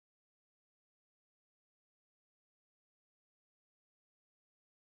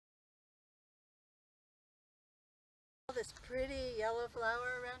this pretty yellow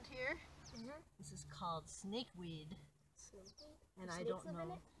flower around here? This is called snakeweed. And I don't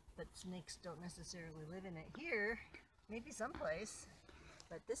know, but snakes don't necessarily live in it here. Maybe someplace.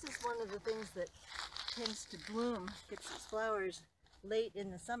 But this is one of the things that tends to bloom, gets its flowers late in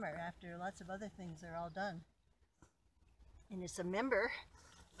the summer after lots of other things are all done. And it's a member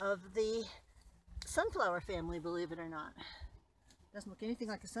of the sunflower family, believe it or not. Doesn't look anything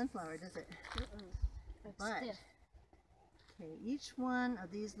like a sunflower, does it? But, stiff. Okay, each one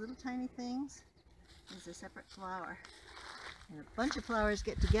of these little tiny things is a separate flower. And a bunch of flowers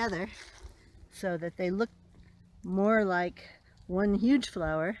get together so that they look more like one huge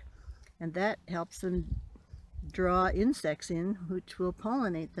flower, and that helps them draw insects in, which will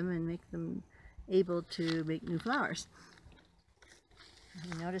pollinate them and make them able to make new flowers.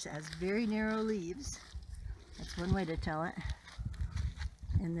 You notice it has very narrow leaves. That's one way to tell it.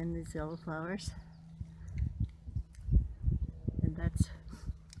 And then these yellow flowers. And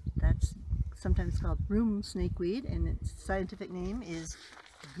that's sometimes called broom snakeweed, and its scientific name is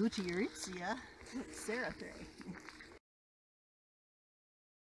Gutierrezia sarothrae.